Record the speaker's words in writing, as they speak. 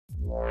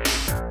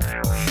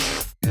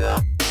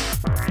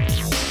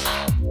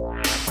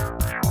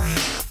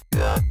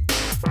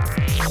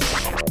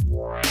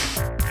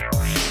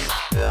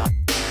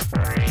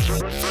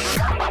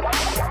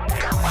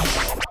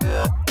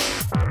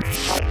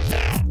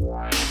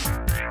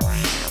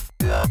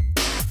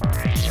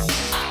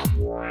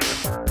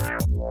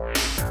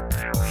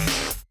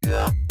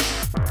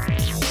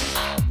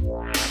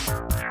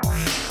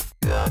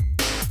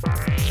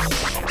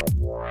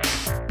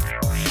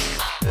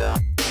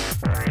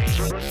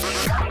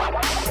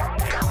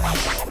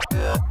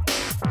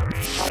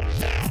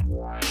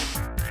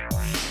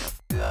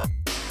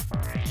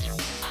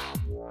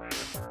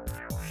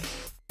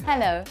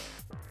Hello.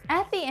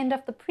 At the end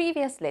of the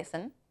previous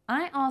lesson,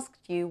 I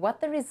asked you what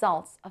the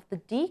results of the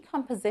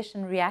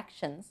decomposition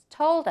reactions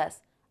told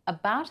us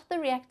about the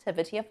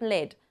reactivity of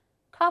lead,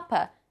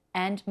 copper,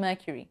 and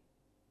mercury.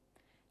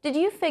 Did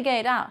you figure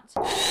it out?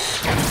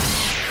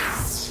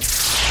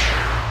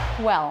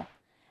 Well,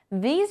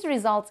 these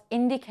results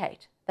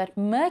indicate that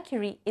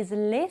mercury is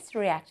less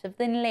reactive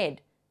than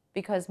lead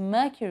because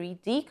mercury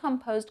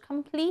decomposed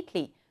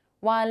completely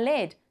while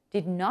lead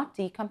did not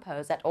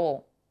decompose at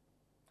all.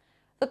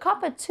 The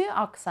copper 2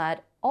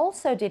 oxide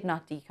also did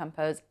not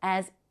decompose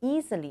as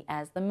easily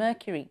as the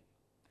mercury.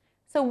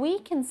 So we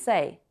can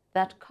say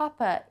that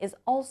copper is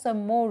also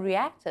more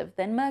reactive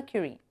than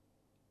mercury.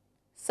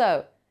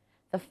 So,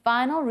 the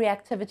final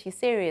reactivity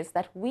series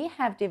that we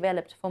have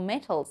developed for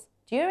metals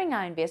during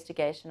our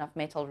investigation of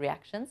metal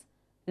reactions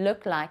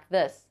look like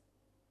this.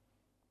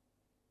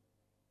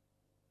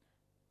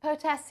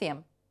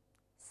 Potassium,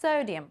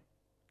 sodium,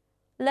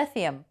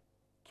 lithium,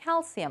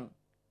 calcium,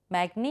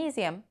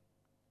 magnesium,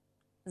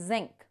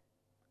 zinc,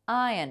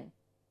 iron,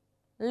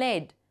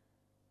 lead,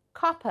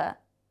 copper,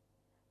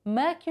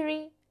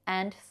 mercury,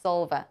 and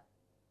silver.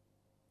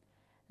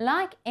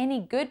 Like any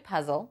good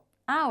puzzle,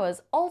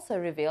 ours also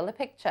reveal a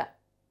picture.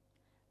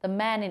 The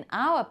man in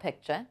our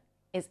picture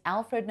is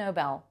Alfred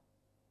Nobel.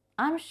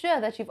 I'm sure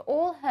that you've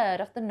all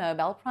heard of the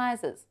Nobel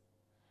Prizes.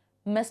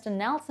 Mr.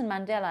 Nelson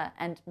Mandela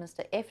and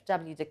Mr.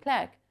 F.W. de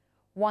Klerk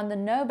won the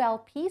Nobel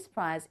Peace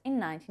Prize in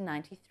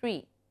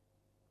 1993.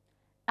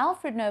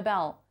 Alfred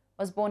Nobel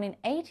was born in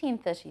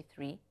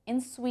 1833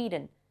 in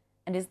Sweden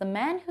and is the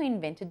man who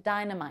invented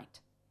dynamite.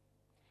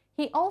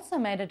 He also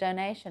made a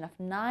donation of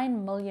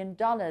 $9 million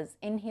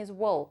in his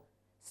will,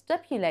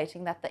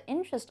 stipulating that the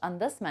interest on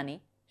this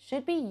money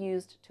should be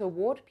used to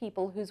award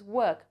people whose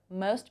work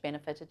most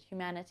benefited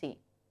humanity.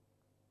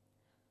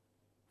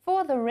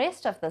 For the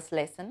rest of this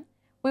lesson,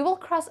 we will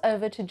cross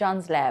over to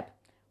John's lab,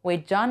 where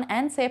John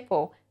and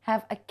Seppo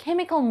have a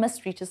chemical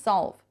mystery to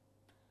solve.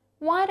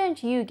 Why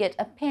don't you get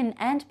a pen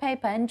and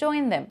paper and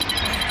join them?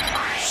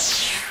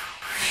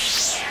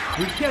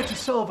 We're here to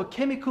solve a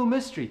chemical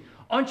mystery.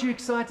 Aren't you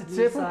excited, Seppo?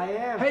 Yes, I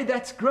am. Hey,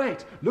 that's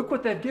great. Look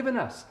what they've given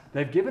us.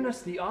 They've given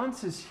us the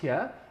answers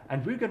here,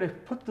 and we're going to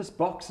put this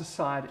box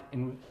aside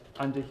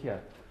under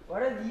here.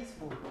 What are these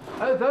for?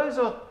 Oh, those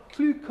are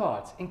clue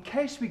cards in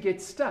case we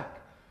get stuck.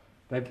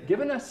 They've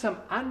given us some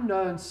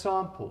unknown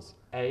samples,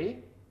 A,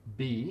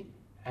 B,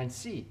 and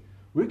C.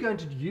 We're going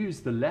to use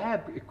the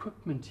lab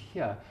equipment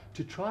here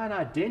to try and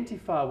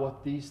identify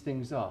what these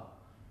things are.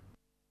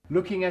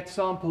 Looking at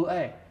sample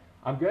A,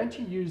 I'm going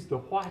to use the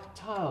white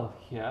tile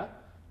here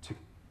to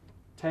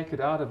take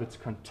it out of its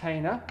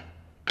container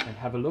and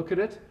have a look at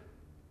it.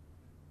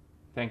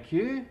 Thank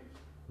you.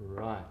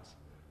 Right,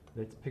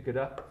 let's pick it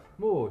up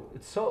more.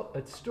 It's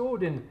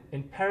stored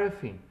in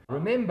paraffin.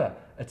 Remember,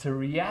 it's a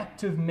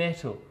reactive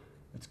metal.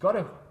 It's got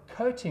a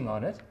coating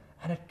on it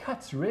and it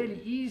cuts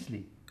really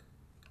easily.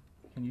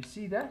 Can you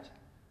see that?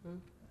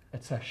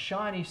 It's a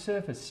shiny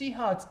surface. See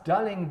how it's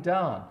dulling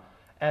down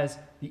as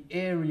the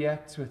air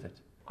reacts with it.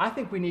 I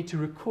think we need to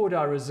record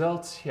our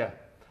results here.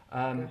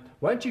 Okay.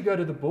 Won't you go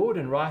to the board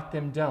and write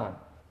them down?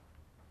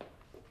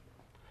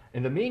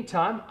 In the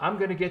meantime, I'm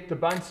going to get the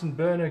Bunsen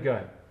burner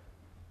going.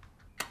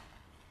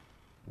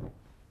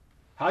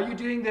 How are you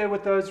doing there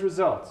with those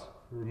results?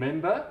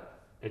 Remember,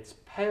 it's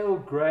pale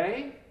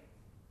grey,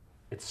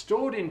 it's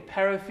stored in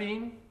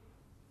paraffin,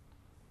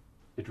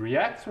 it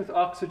reacts with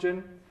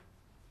oxygen,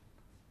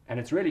 and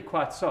it's really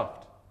quite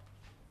soft.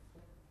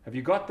 Have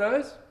you got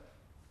those?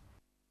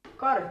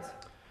 Got it.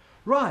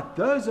 Right,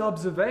 those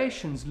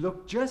observations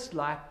look just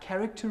like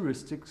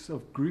characteristics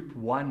of group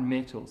 1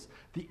 metals,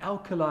 the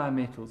alkali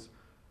metals.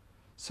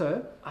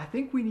 So, I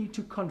think we need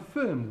to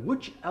confirm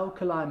which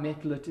alkali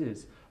metal it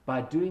is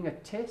by doing a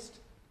test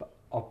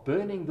of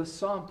burning the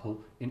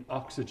sample in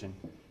oxygen.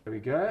 There we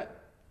go.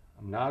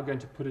 I'm now going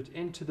to put it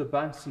into the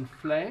Bunsen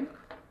flame.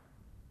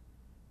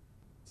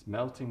 It's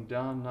melting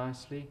down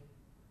nicely.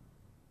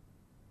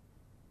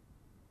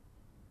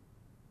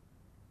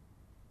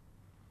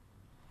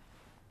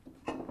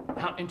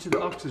 Out into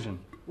the oxygen.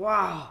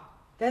 Wow,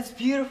 that's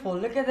beautiful.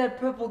 Look at that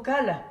purple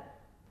color.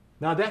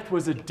 Now that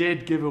was a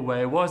dead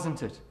giveaway,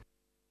 wasn't it?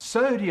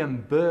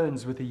 Sodium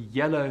burns with a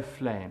yellow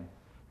flame,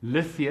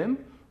 lithium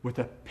with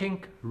a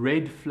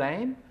pink-red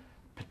flame,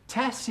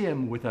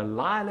 potassium with a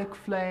lilac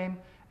flame,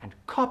 and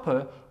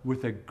copper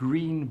with a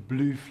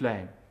green-blue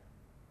flame.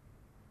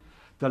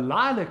 The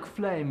lilac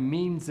flame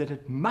means that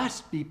it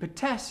must be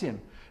potassium.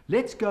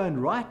 Let's go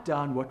and write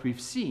down what we've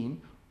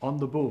seen on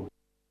the board.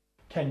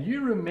 Can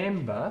you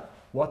remember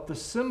what the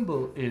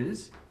symbol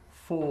is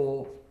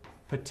for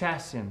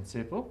potassium,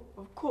 Seppo?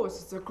 Of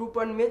course, it's a group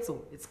 1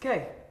 metal. It's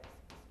K.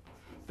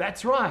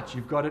 That's right,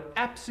 you've got it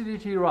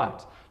absolutely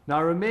right.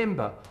 Now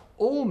remember,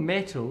 all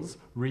metals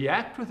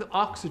react with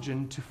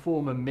oxygen to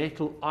form a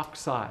metal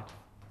oxide.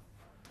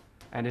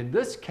 And in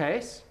this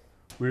case,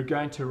 we're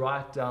going to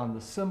write down the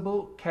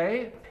symbol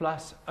K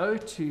plus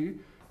O2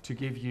 to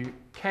give you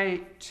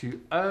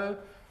K2O.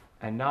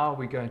 And now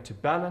we're going to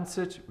balance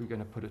it. We're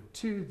going to put a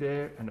 2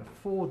 there and a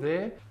 4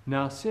 there.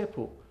 Now,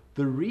 Seppo,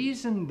 The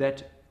reason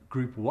that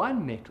group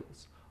 1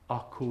 metals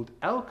are called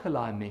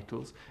alkali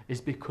metals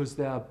is because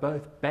they are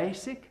both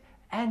basic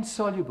and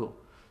soluble.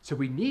 So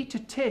we need to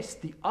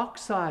test the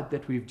oxide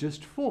that we've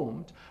just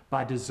formed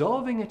by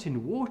dissolving it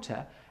in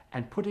water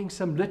and putting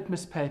some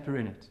litmus paper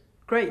in it.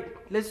 Great,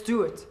 let's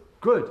do it.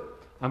 Good.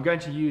 I'm going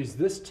to use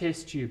this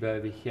test tube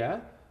over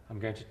here. I'm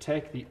going to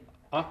take the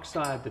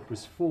oxide that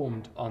was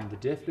formed on the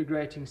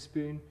deflagrating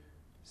spoon,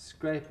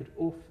 scrape it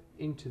off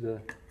into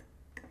the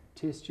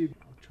test tube.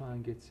 I'll try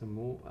and get some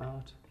more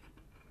out.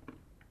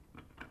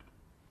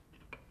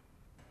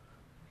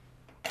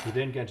 We're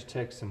then going to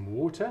take some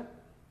water,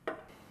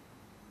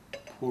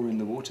 pour in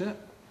the water.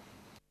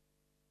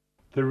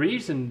 The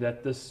reason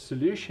that this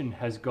solution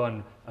has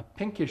gone a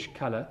pinkish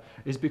color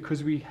is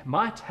because we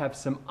might have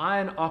some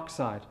iron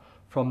oxide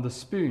from the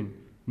spoon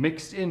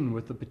mixed in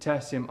with the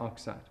potassium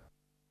oxide.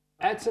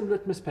 Add some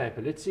litmus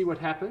paper. Let's see what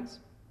happens.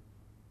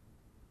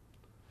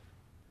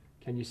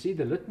 Can you see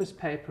the litmus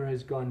paper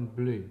has gone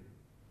blue?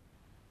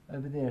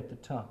 Over there at the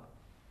top.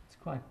 It's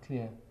quite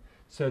clear.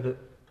 So the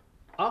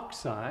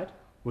oxide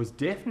was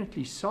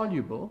definitely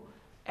soluble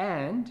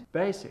and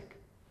basic.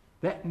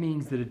 That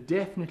means that it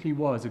definitely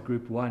was a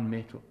group 1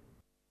 metal.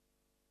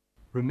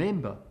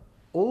 Remember,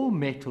 all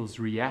metals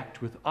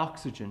react with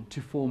oxygen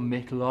to form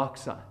metal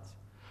oxides,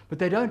 but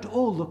they don't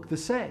all look the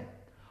same.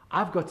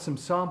 I've got some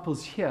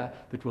samples here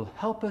that will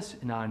help us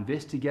in our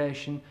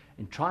investigation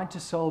in trying to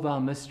solve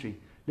our mystery.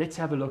 Let's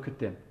have a look at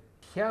them.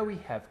 Here we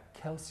have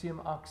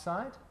calcium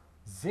oxide,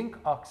 zinc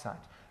oxide.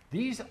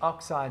 These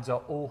oxides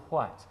are all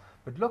white,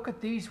 but look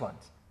at these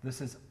ones. This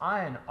is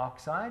iron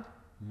oxide,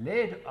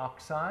 lead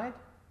oxide,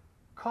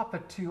 copper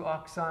 2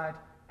 oxide,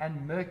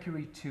 and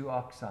mercury 2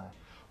 oxide.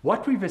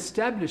 What we've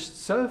established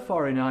so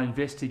far in our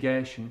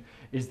investigation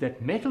is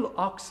that metal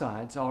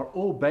oxides are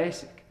all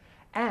basic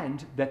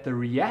and that the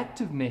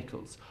reactive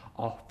metals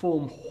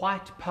form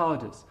white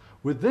powders.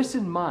 With this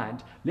in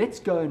mind, let's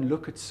go and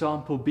look at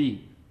sample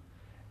B.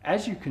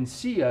 As you can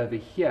see over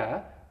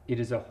here, it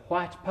is a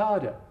white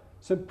powder,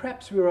 so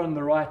perhaps we're on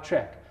the right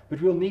track,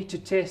 but we'll need to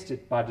test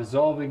it by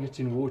dissolving it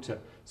in water.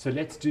 So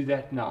let's do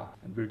that now.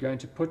 And we're going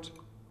to put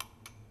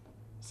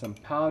some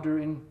powder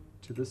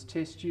into this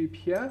test tube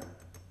here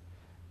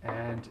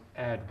and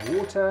add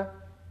water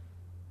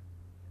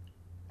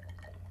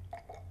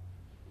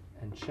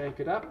and shake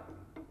it up.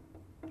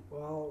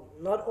 Well,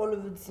 not all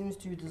of it seems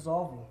to be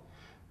dissolving.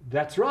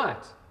 That's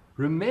right.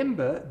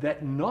 Remember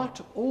that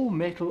not all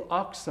metal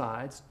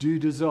oxides do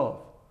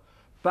dissolve,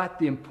 but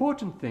the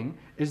important thing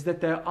is that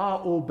they are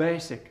all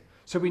basic.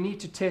 So we need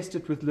to test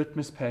it with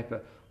litmus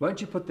paper. Won't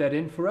you put that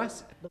in for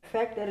us? The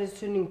fact that it's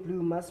turning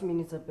blue must mean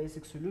it's a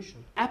basic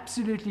solution.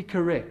 Absolutely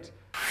correct.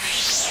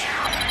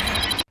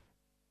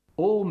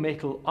 All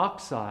metal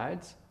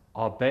oxides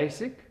are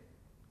basic.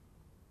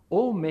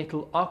 All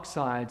metal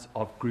oxides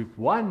of group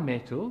 1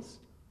 metals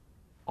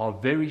are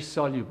very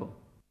soluble.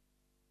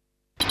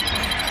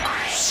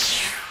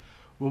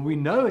 Well, we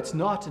know it's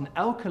not an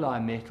alkali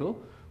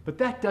metal, but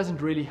that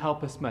doesn't really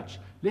help us much.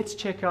 Let's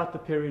check out the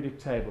periodic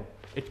table.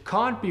 It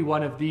can't be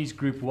one of these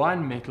group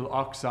 1 metal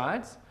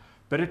oxides,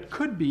 but it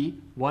could be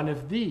one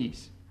of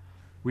these.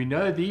 We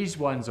know these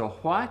ones are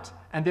white,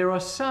 and there are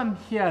some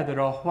here that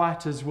are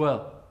white as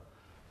well.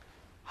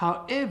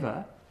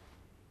 However,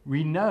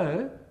 we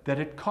know that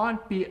it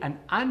can't be an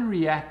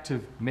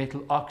unreactive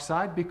metal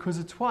oxide because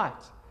it's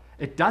white.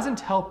 It doesn't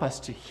help us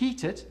to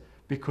heat it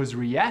because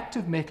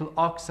reactive metal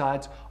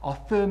oxides are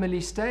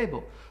thermally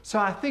stable. So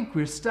I think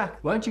we're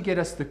stuck. Won't you get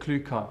us the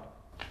clue card?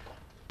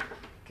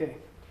 Okay.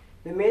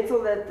 The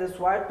metal that this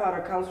white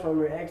powder comes from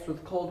reacts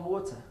with cold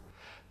water.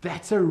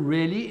 That's a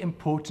really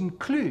important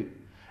clue.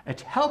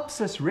 It helps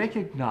us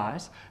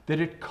recognize that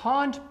it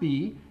can't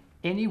be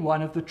any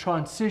one of the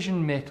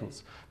transition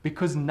metals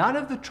because none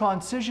of the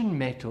transition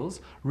metals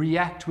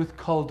react with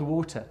cold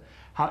water.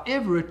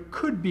 However, it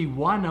could be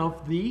one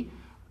of the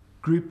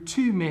group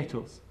 2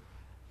 metals.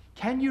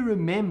 Can you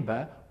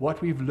remember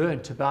what we've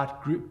learnt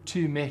about group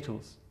 2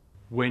 metals?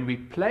 When we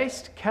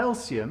placed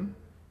calcium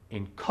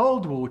in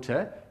cold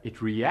water,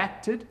 it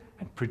reacted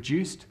and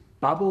produced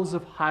bubbles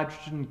of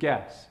hydrogen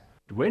gas.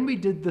 When we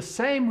did the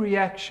same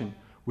reaction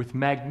with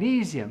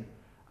magnesium,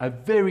 a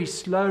very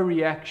slow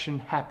reaction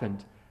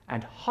happened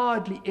and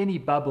hardly any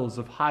bubbles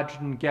of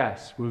hydrogen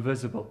gas were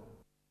visible.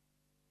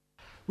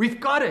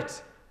 We've got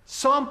it!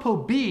 Sample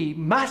B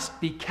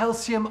must be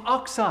calcium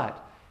oxide.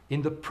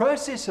 In the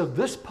process of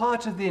this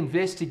part of the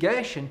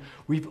investigation,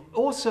 we've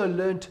also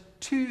learnt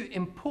 2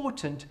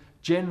 important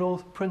general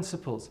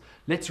principles.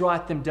 Let's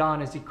write them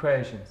down as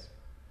equations.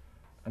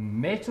 A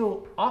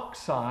metal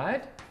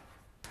oxide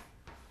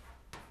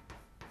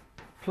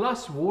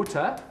plus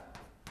water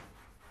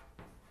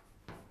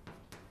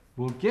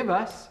will give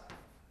us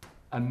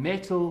a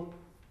metal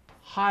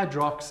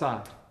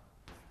hydroxide.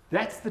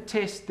 That's the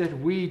test that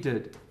we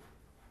did.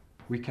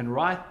 We can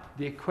write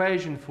the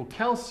equation for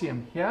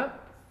calcium here.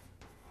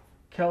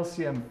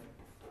 Calcium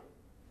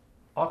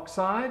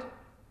oxide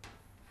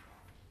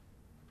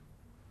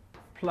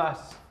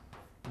plus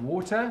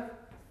water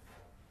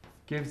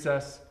gives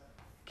us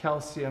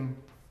calcium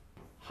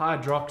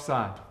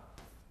hydroxide.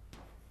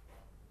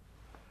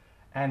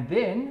 And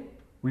then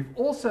we've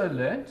also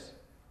learnt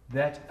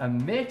that a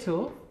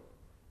metal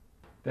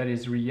that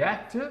is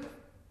reactive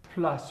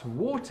plus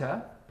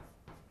water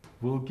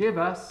will give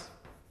us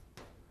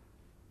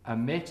a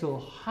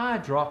metal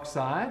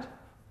hydroxide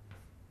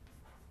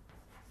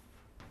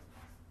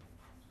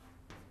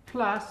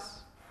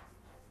plus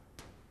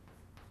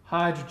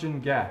hydrogen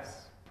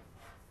gas.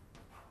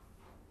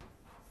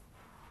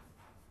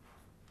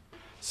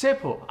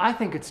 Seppo, I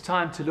think it's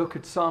time to look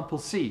at sample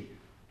C.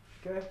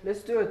 Okay,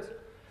 let's do it.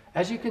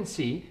 As you can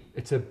see,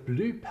 it's a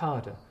blue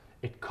powder.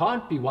 It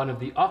can't be one of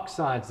the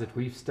oxides that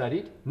we've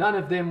studied. None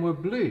of them were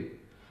blue.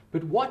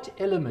 But what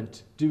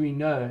element do we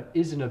know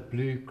is in a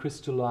blue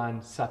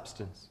crystalline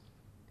substance?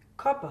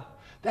 Copper.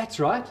 That's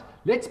right.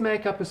 Let's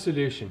make up a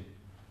solution.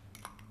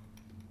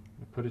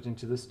 Put it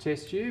into this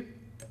test tube.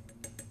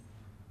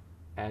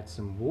 Add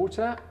some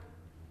water.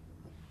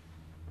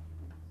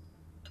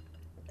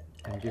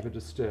 And give it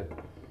a stir.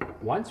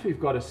 Once we've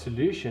got a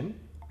solution,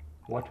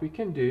 what we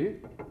can do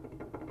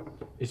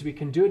is we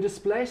can do a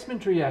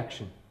displacement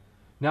reaction.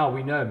 Now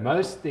we know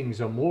most things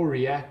are more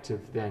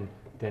reactive than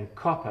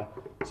copper,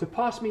 so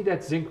pass me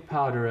that zinc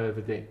powder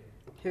over there.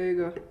 Here you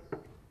go.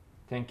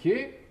 Thank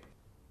you.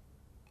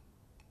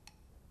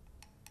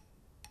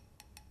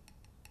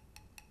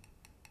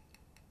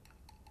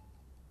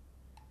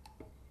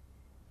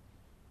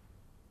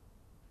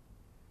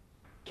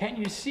 Can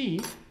you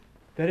see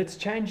that it's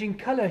changing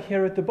color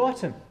here at the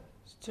bottom?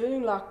 It's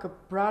turning like a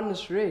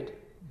brownish red.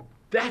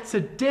 That's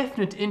a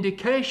definite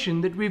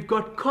indication that we've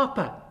got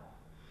copper.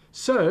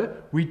 So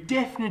we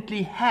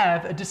definitely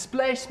have a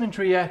displacement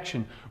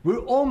reaction. We're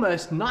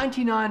almost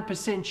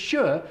 99%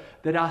 sure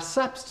that our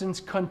substance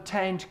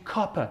contained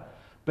copper.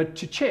 But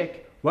to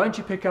check, won't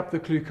you pick up the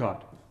clue card?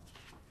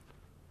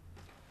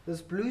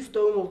 This blue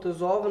stone will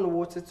dissolve in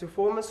water to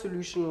form a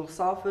solution with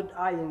sulfide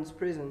ions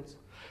present.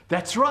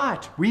 That's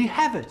right, we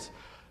have it.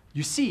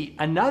 You see,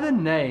 another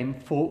name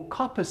for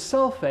copper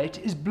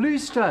sulfate is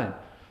bluestone.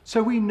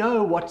 So we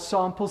know what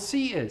sample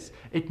C is.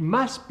 It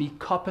must be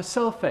copper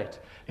sulfate.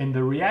 In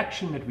the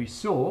reaction that we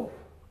saw,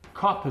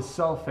 copper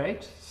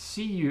sulfate,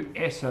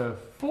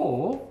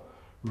 CuSO4,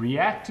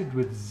 reacted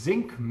with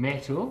zinc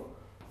metal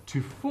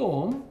to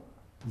form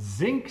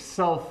zinc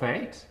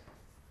sulfate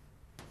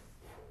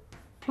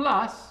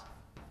plus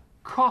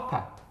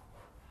copper,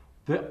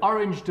 the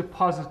orange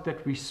deposit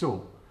that we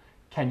saw.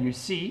 Can you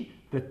see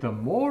that the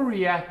more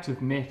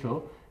reactive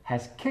metal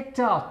has kicked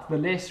out the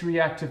less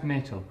reactive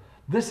metal?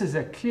 This is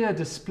a clear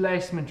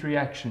displacement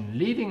reaction,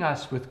 leaving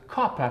us with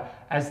copper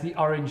as the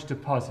orange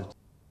deposit.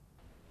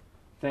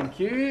 Thank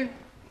you.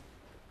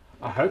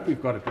 I hope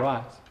we've got it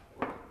right.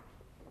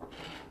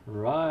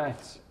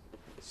 Right.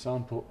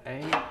 Sample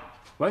A.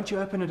 Won't you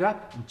open it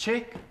up and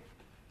check?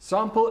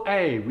 Sample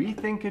A, we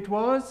think it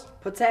was?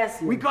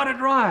 Potassium. We got it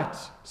right.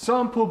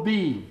 Sample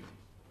B.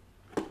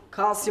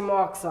 Calcium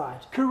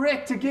oxide.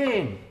 Correct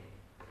again.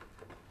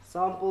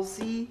 Sample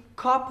C,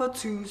 copper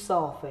 2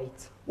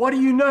 sulfate. What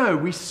do you know?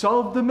 We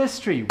solved the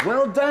mystery.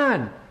 Well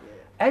done.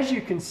 As you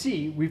can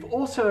see, we've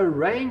also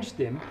arranged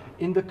them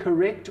in the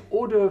correct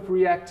order of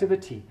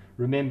reactivity.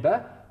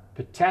 Remember,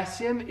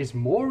 potassium is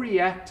more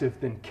reactive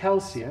than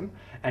calcium,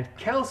 and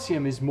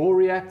calcium is more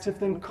reactive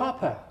than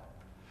copper.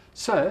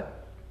 So,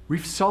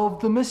 we've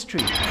solved the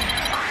mystery.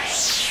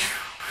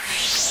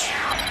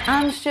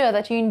 I'm sure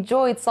that you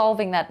enjoyed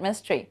solving that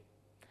mystery.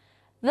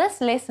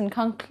 This lesson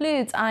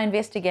concludes our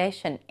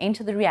investigation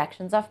into the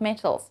reactions of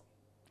metals.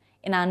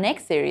 In our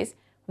next series,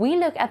 we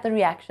look at the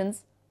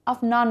reactions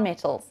of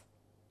nonmetals.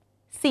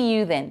 See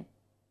you then.